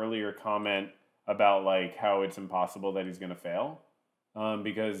made the earlier comment about like how it's impossible that he's going to fail.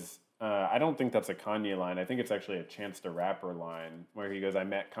 Because I don't think that's a Kanye line. I think it's actually a Chance the Rapper line where he goes, I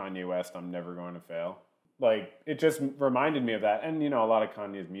met Kanye West, I'm never going to fail. Like, it just reminded me of that. And, a lot of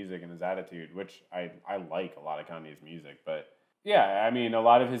Kanye's music and his attitude, which I like a lot of Kanye's music. But yeah, I mean, a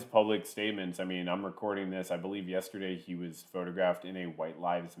lot of his public statements, I mean, I'm recording this. I believe yesterday he was photographed in a White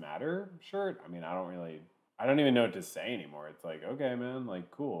Lives Matter shirt. I mean, I don't even know what to say anymore. It's like, okay, man, like,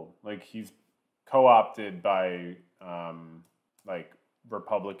 cool. Like, he's co-opted by, like,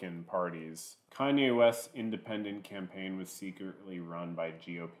 Republican parties. Kanye West's independent campaign was secretly run by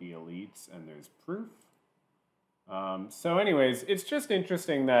GOP elites, and there's proof. So anyways, it's just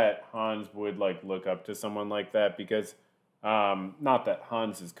interesting that Hans would like look up to someone like that because not that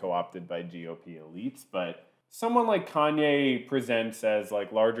Hans is co-opted by GOP elites, but someone like Kanye presents as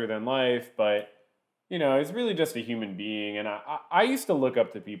like larger than life, but is really just a human being. And I used to look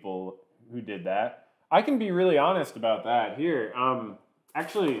up to people who did that. I can be really honest about that here.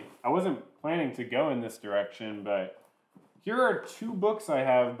 Actually, I wasn't planning to go in this direction, but here are 2 books I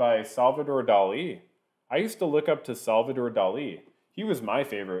have by Salvador Dali. I used to look up to Salvador Dali. He was my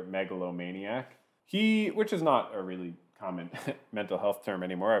favorite megalomaniac. Which is not a really common mental health term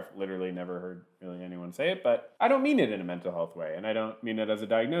anymore. I've literally never heard really anyone say it, but I don't mean it in a mental health way, and I don't mean it as a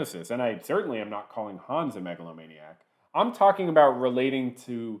diagnosis, and I certainly am not calling Hans a megalomaniac. I'm talking about relating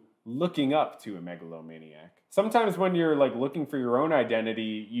to looking up to a megalomaniac. Sometimes when you're like looking for your own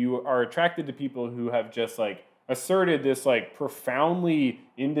identity, you are attracted to people who have just like asserted this like profoundly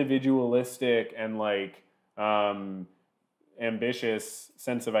individualistic and like ambitious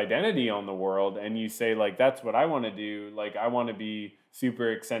sense of identity on the world, and you say like, that's what I want to do. Like, I want to be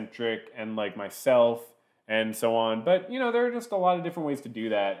super eccentric and like myself and so on. But there are just a lot of different ways to do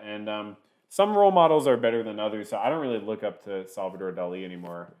that, and some role models are better than others. So I don't really look up to Salvador Dali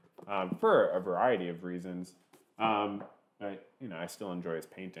anymore for a variety of reasons. But I still enjoy his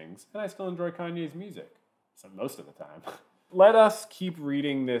paintings, and I still enjoy Kanye's music. So most of the time. Let us keep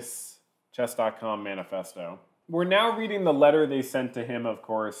reading this chess.com manifesto. We're now reading the letter they sent to him, of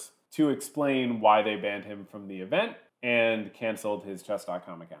course, to explain why they banned him from the event and canceled his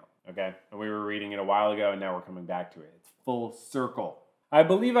chess.com account. Okay? And we were reading it a while ago, and now we're coming back to it. It's full circle. I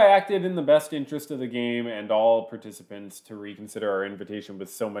believe I acted in the best interest of the game and all participants to reconsider our invitation with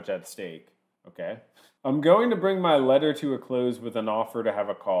so much at stake. Okay. I'm going to bring my letter to a close with an offer to have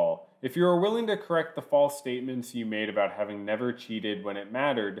a call. If you are willing to correct the false statements you made about having never cheated when it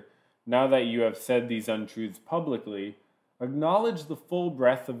mattered, now that you have said these untruths publicly, acknowledge the full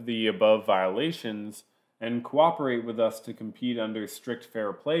breadth of the above violations, and cooperate with us to compete under strict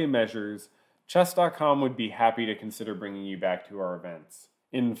fair play measures, Chess.com would be happy to consider bringing you back to our events.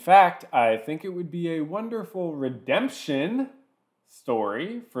 In fact, I think it would be a wonderful redemption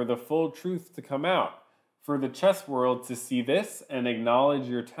story for the full truth to come out, for the chess world to see this and acknowledge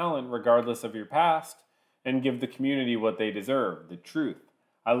your talent regardless of your past, and give the community what they deserve, the truth.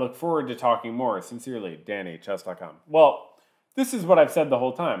 I look forward to talking more. Sincerely, Danny, chess.com. Well, this is what I've said the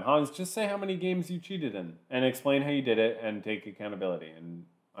whole time. Hans, just say how many games you cheated in and explain how you did it and take accountability and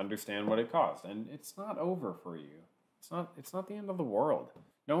understand what it caused. And it's not over for you. It's not the end of the world.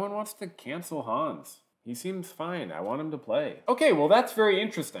 No one wants to cancel Hans. He seems fine. I want him to play. Okay, well, that's very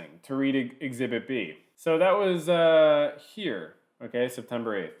interesting to read Exhibit B. So that was here, okay,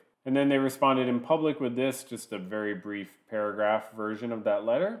 September 8th. And then they responded in public with this, just a very brief paragraph version of that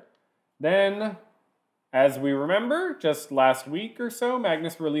letter. Then, as we remember, just last week or so,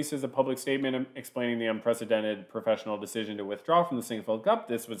 Magnus releases a public statement explaining the unprecedented professional decision to withdraw from the Singapore Cup.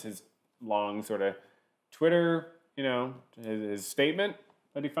 This was his long sort of Twitter, his statement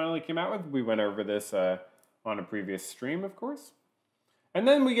that he finally came out with. We went over this on a previous stream, of course. And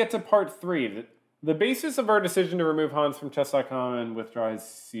then we get to part 3. The basis of our decision to remove Hans from Chess.com and withdraw his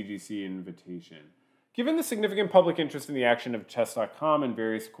CGC invitation. Given the significant public interest in the action of Chess.com and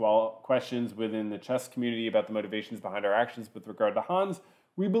various questions within the chess community about the motivations behind our actions with regard to Hans,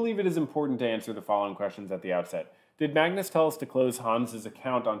 we believe it is important to answer the following questions at the outset. Did Magnus tell us to close Hans'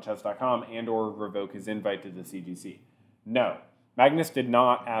 account on Chess.com and or revoke his invite to the CGC? No. Magnus did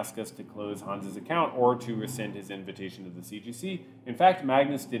not ask us to close Hans' account or to rescind his invitation to the CGC. In fact,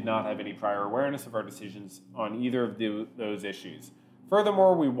 Magnus did not have any prior awareness of our decisions on either of those issues.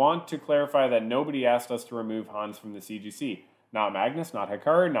 Furthermore, we want to clarify that nobody asked us to remove Hans from the CGC. Not Magnus, not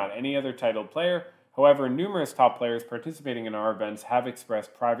Hikaru, not any other titled player. However, numerous top players participating in our events have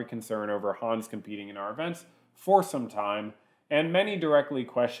expressed private concern over Hans competing in our events for some time, and many directly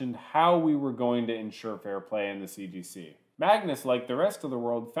questioned how we were going to ensure fair play in the CGC. Magnus, like the rest of the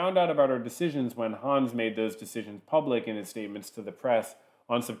world, found out about our decisions when Hans made those decisions public in his statements to the press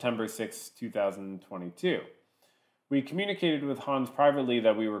on September 6, 2022. We communicated with Hans privately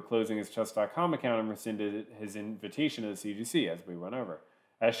that we were closing his chess.com account and rescinded his invitation to the CGC, as we went over.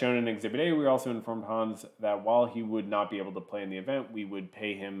 As shown in Exhibit A, we also informed Hans that while he would not be able to play in the event, we would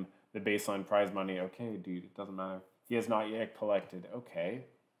pay him the baseline prize money. Okay, dude, it doesn't matter. He has not yet collected. Okay,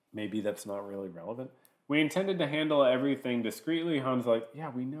 maybe that's not really relevant. We intended to handle everything discreetly. Hans like, yeah,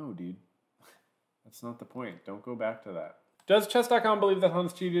 we know, dude. That's not the point. Don't go back to that. Does Chess.com believe that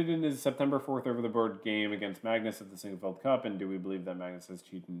Hans cheated in his September 4th over-the-board game against Magnus at the Singlefield Cup, and do we believe that Magnus has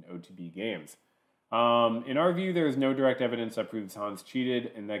cheated in OTB games? In our view, there is no direct evidence that proves Hans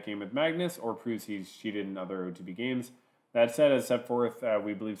cheated in that game with Magnus or proves he's cheated in other OTB games. That said, as set forth,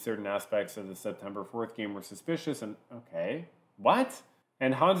 we believe certain aspects of the September 4th game were suspicious and, okay, what?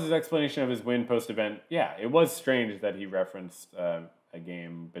 And Hans' explanation of his win post-event, yeah, it was strange that he referenced a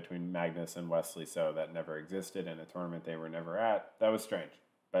game between Magnus and Wesley So that never existed in a tournament they were never at. That was strange,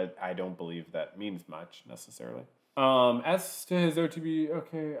 but I don't believe that means much necessarily. As to his OTB,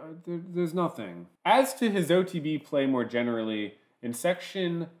 okay, there's nothing. As to his OTB play more generally, in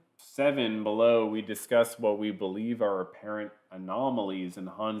section 7 below, we discuss what we believe are apparent anomalies in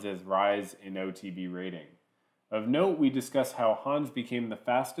Hans's rise in OTB rating. Of note, we discuss how Hans became the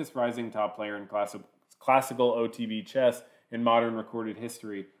fastest rising top player in classical OTB chess in modern recorded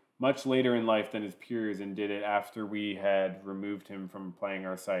history, much later in life than his peers, and did it after we had removed him from playing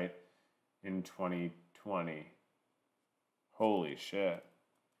our site in 2020. Holy shit.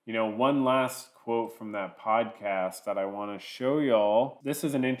 You know, one last quote from that podcast that I want to show y'all. This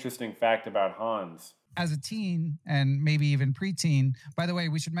is an interesting fact about Hans. As a teen and maybe even preteen, by the way,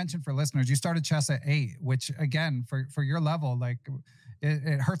 we should mention for listeners, you started chess at 8, which again, for your level, like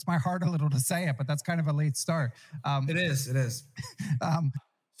it hurts my heart a little to say it, but that's kind of a late start. It is.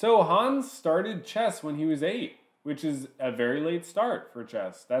 So Hans started chess when he was 8, which is a very late start for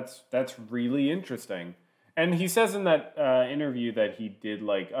chess. That's really interesting. And he says in that interview that he did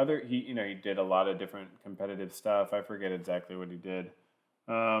he did a lot of different competitive stuff. I forget exactly what he did.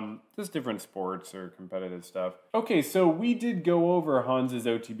 Just different sports or competitive stuff. Okay, so we did go over Hans's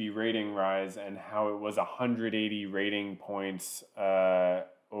OTB rating rise and how it was 180 rating points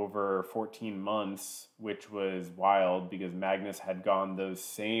over 14 months, which was wild because Magnus had gone those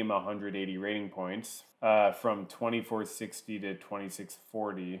same 180 rating points from 2460 to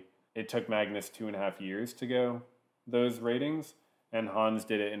 2640. It took Magnus 2.5 years to go those ratings, and Hans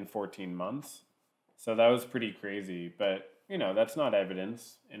did it in 14 months. So that was pretty crazy, but you know, that's not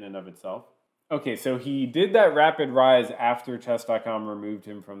evidence in and of itself. Okay, so he did that rapid rise after Chess.com removed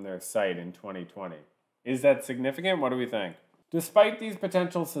him from their site in 2020. Is that significant? What do we think? Despite these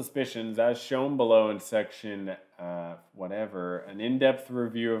potential suspicions, as shown below in section an in-depth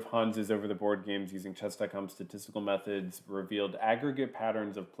review of Hans's over-the-board games using Chess.com statistical methods revealed aggregate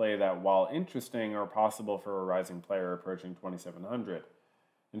patterns of play that, while interesting, are possible for a rising player approaching 2700.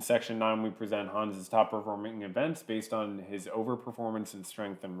 In section 9, we present Hans's top-performing events based on his overperformance in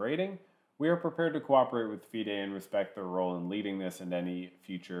strength and rating. We are prepared to cooperate with FIDE and respect their role in leading this and any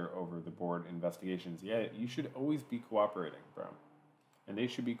future over-the-board investigations. Yeah, you should always be cooperating, bro. And they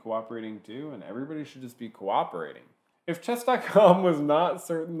should be cooperating too, and everybody should just be cooperating. If Chess.com was not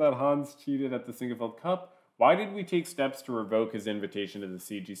certain that Hans cheated at the Singlefield Cup, why did we take steps to revoke his invitation to the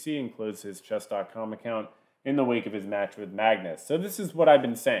CGC and close his Chess.com account in the wake of his match with Magnus? So this is what I've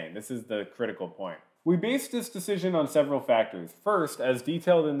been saying. This is the critical point. We based this decision on several factors. First, as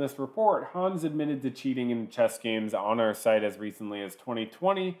detailed in this report, Hans admitted to cheating in chess games on our site as recently as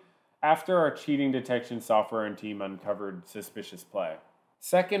 2020 after our cheating detection software and team uncovered suspicious play.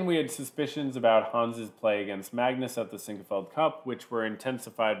 Second, we had suspicions about Hans's play against Magnus at the Singlefield Cup, which were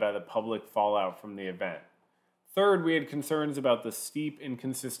intensified by the public fallout from the event. Third, we had concerns about the steep,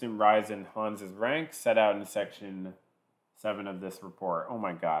 inconsistent rise in Hans's rank set out in section 7 of this report. Oh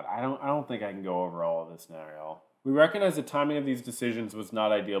my god, I don't think I can go over all of this now, y'all. We recognize the timing of these decisions was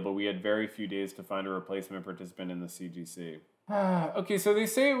not ideal, but we had very few days to find a replacement participant in the CGC. Okay, so they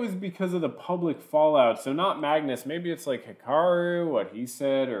say it was because of the public fallout. So not Magnus. Maybe it's like Hikaru, what he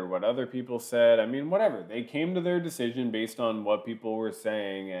said or what other people said. I mean, whatever. They came to their decision based on what people were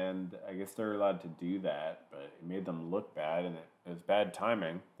saying, and I guess they're allowed to do that. But it made them look bad, and it was bad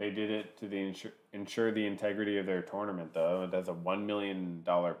timing. They did it to ensure the integrity of their tournament, though. It has a $1 million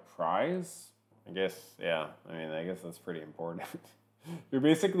prize. I guess, yeah. I mean, I guess that's pretty important. You're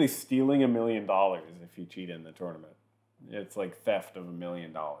basically stealing $1 million if you cheat in the tournament. It's like theft of $1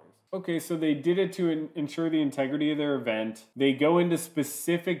 million. Okay, so they did it to ensure the integrity of their event. They go into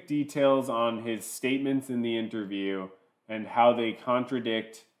specific details on his statements in the interview and how they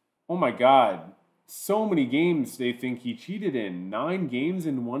contradict. Oh my God, so many games they think he cheated in. 9 games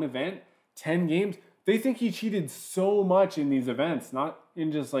in one event, 10 games. They think he cheated so much in these events, not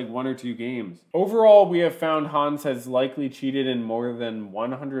in just like 1 or 2 games. Overall, we have found Hans has likely cheated in more than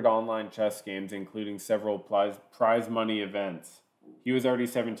 100 online chess games, including several prize money events. He was already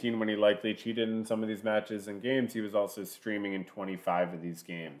 17 when he likely cheated in some of these matches and games. He was also streaming in 25 of these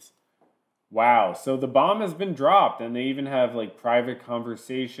games. Wow, so the bomb has been dropped, and they even have like private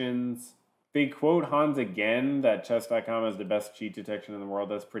conversations. They quote Hans again that chess.com has the best cheat detection in the world.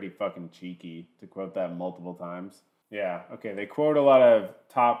 That's pretty fucking cheeky to quote that multiple times. Yeah, okay. They quote a lot of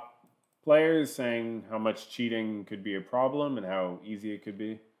top players saying how much cheating could be a problem and how easy it could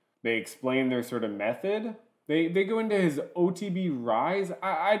be. They explain their sort of method. They go into his OTB rise.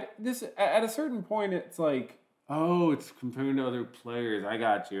 This at a certain point it's like, oh, it's comparing to other players. I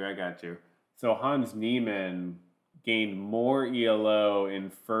got you. So Hans Niemann gained more ELO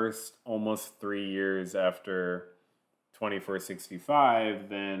in first almost 3 years after 2465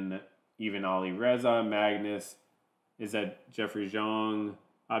 than even Ali Reza, Magnus, is that Jeffrey Zhang,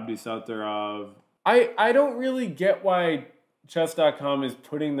 Abdusattorov. I don't really get why chess.com is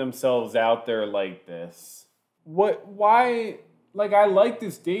putting themselves out there like this. Why, like, I like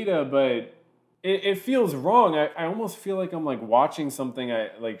this data, but it feels wrong. I almost feel like I'm like watching something I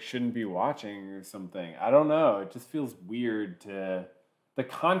like shouldn't be watching or something. I don't know. It just feels weird to... The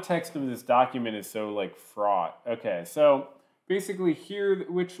context of this document is so like fraught. Okay, so basically here,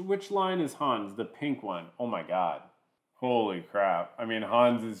 which line is Hans? The pink one. Oh my God. Holy crap. I mean,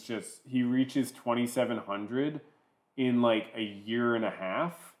 Hans is just... He reaches 2,700 in like a year and a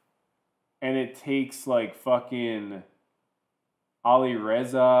half. And it takes like fucking... Ali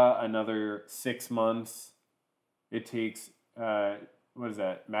Reza, another 6 months. It takes, what is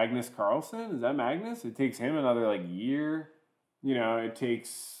that? Magnus Carlsen? Is that Magnus? It takes him another like year. You know, it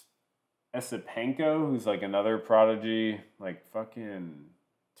takes Esipenko, who's like another prodigy, like fucking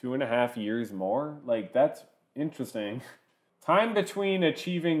 2.5 years more. Like, that's interesting. Time between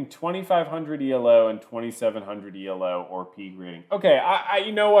achieving 2,500 ELO and 2,700 ELO or peak rating. Okay,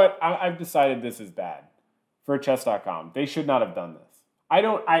 you know what? I've decided this is bad. For chess.com. They should not have done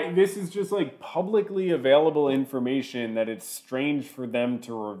this. This is just like publicly available information that it's strange for them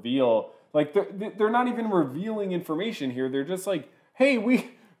to reveal. Like they're not even revealing information here. They're just like, hey,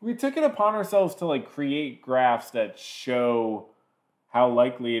 we took it upon ourselves to like create graphs that show how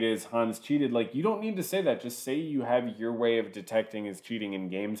likely it is Hans cheated. Like, you don't need to say that. Just say you have your way of detecting his cheating in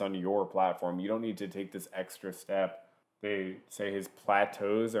games on your platform. You don't need to take this extra step. They say his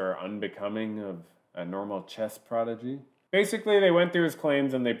plateaus are unbecoming of a normal chess prodigy. Basically, they went through his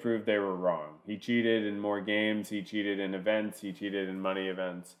claims and they proved they were wrong. He cheated in more games, he cheated in events, he cheated in money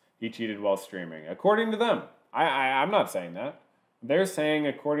events, he cheated while streaming. According to them. I'm not saying that. They're saying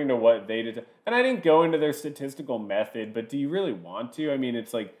according to what they did. And I didn't go into their statistical method, but do you really want to? I mean,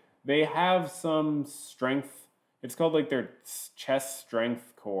 it's like they have some strength. It's called like their chess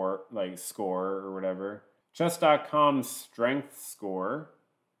strength score or whatever. Chess.com strength score,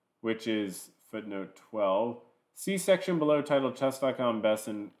 which is footnote 12. See section below titled Chess.com Best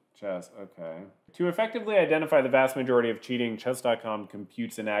in Chess. Okay. To effectively identify the vast majority of cheating, Chess.com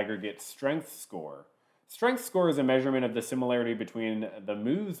computes an aggregate strength score. Strength score is a measurement of the similarity between the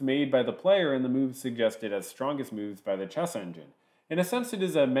moves made by the player and the moves suggested as strongest moves by the chess engine. In a sense, it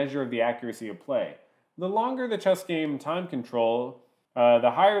is a measure of the accuracy of play. The longer the chess game time control,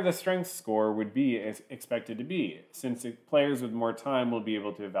 the higher the strength score would be expected to be, since players with more time will be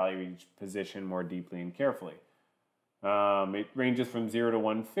able to evaluate each position more deeply and carefully. It ranges from 0 to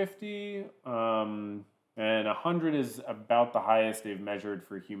 150, and 100 is about the highest they've measured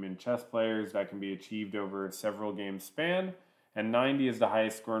for human chess players. That can be achieved over a several game span, and 90 is the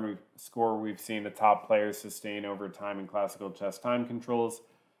highest score we've seen the top players sustain over time in classical chess time controls.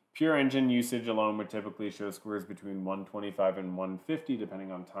 Pure engine usage alone would typically show scores between 125 and 150, depending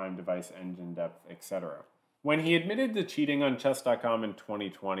on time, device, engine depth, etc. When he admitted to cheating on chess.com in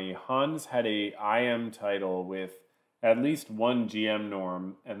 2020, Hans had a IM title with at least one GM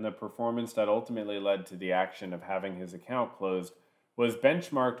norm, and the performance that ultimately led to the action of having his account closed was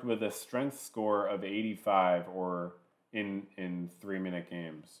benchmarked with a strength score of 85 or in 3-minute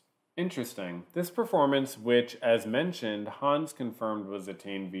games. Interesting. This performance, which, as mentioned, Hans confirmed was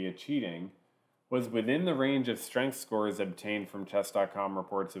attained via cheating, was within the range of strength scores obtained from chess.com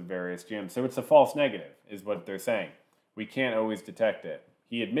reports of various GMs. So it's a false negative, is what they're saying. We can't always detect it.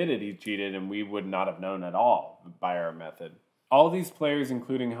 He admitted he cheated, and we would not have known at all by our method. All these players,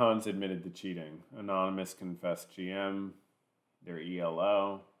 including Hans, admitted to cheating. Anonymous confessed GM, their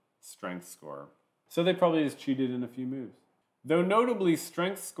ELO, strength score. So they probably just cheated in a few moves. Though notably,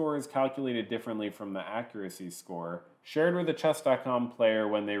 strength score is calculated differently from the accuracy score shared with a chess.com player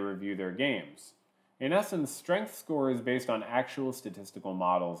when they review their games. In essence, strength score is based on actual statistical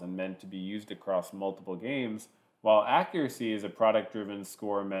models and meant to be used across multiple games, while accuracy is a product-driven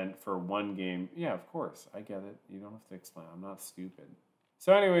score meant for one game. Yeah, of course, I get it. You don't have to explain. I'm not stupid.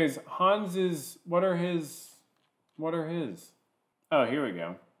 So anyways, Hans's, what are his? Oh, here we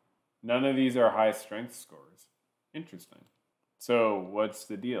go. None of these are high strength scores. Interesting. So what's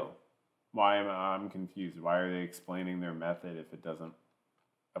the deal? I'm confused. Why are they explaining their method if it doesn't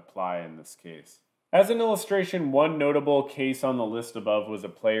apply in this case? As an illustration, one notable case on the list above was a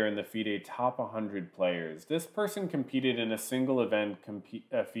player in the FIDE top 100 players. This person competed in a single event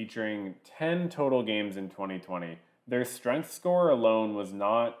featuring 10 total games in 2020. Their strength score alone was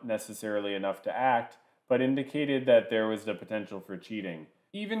not necessarily enough to act, but indicated that there was the potential for cheating.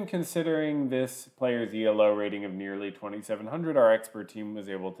 Even considering this player's ELO rating of nearly 2,700, our expert team was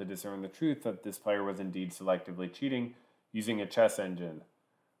able to discern the truth that this player was indeed selectively cheating using a chess engine.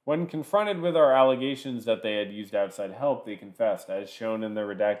 When confronted with our allegations that they had used outside help, they confessed, as shown in the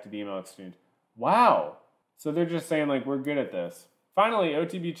redacted email exchange. Wow! So they're just saying, like, we're good at this. Finally,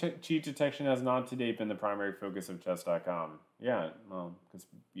 OTB cheat detection has not to date been the primary focus of chess.com. Yeah, well, because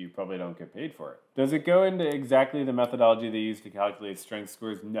you probably don't get paid for it. Does it go into exactly the methodology they use to calculate strength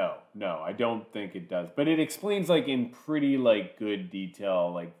scores? No, I don't think it does. But it explains, like, in pretty, like, good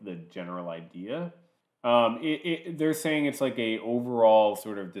detail, like, the general idea. They're saying it's like a overall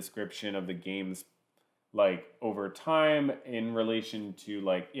sort of description of the game's like over time in relation to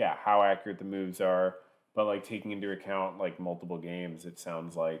like, yeah, how accurate the moves are, but like taking into account like multiple games, it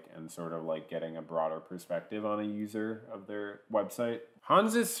sounds like, and sort of like getting a broader perspective on a user of their website.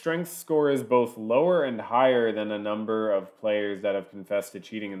 Hans's strength score is both lower and higher than a number of players that have confessed to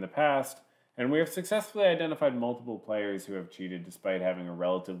cheating in the past, and we have successfully identified multiple players who have cheated despite having a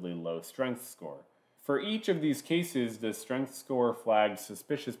relatively low strength score. For each of these cases, the strength score flagged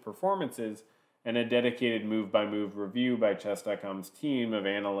suspicious performances, and a dedicated move-by-move review by Chess.com's team of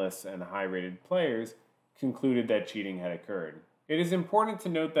analysts and high-rated players concluded that cheating had occurred. It is important to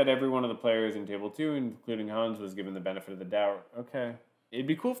note that every one of the players in Table 2, including Hans, was given the benefit of the doubt. Okay. It'd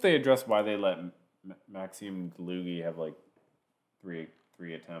be cool if they addressed why they let Maxime Delugi have like three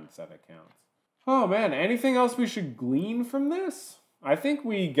attempts at accounts. Oh man, anything else we should glean from this? I think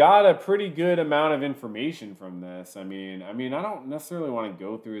we got a pretty good amount of information from this. I mean, I don't necessarily want to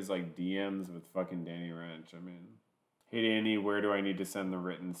go through his like DMs with fucking Danny Wrench. I mean, hey Danny, where do I need to send the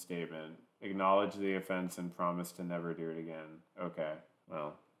written statement? Acknowledge the offense and promise to never do it again. Okay,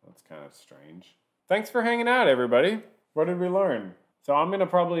 well, that's kind of strange. Thanks for hanging out, everybody. What did we learn? So I'm gonna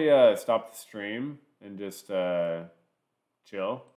probably stop the stream and just chill.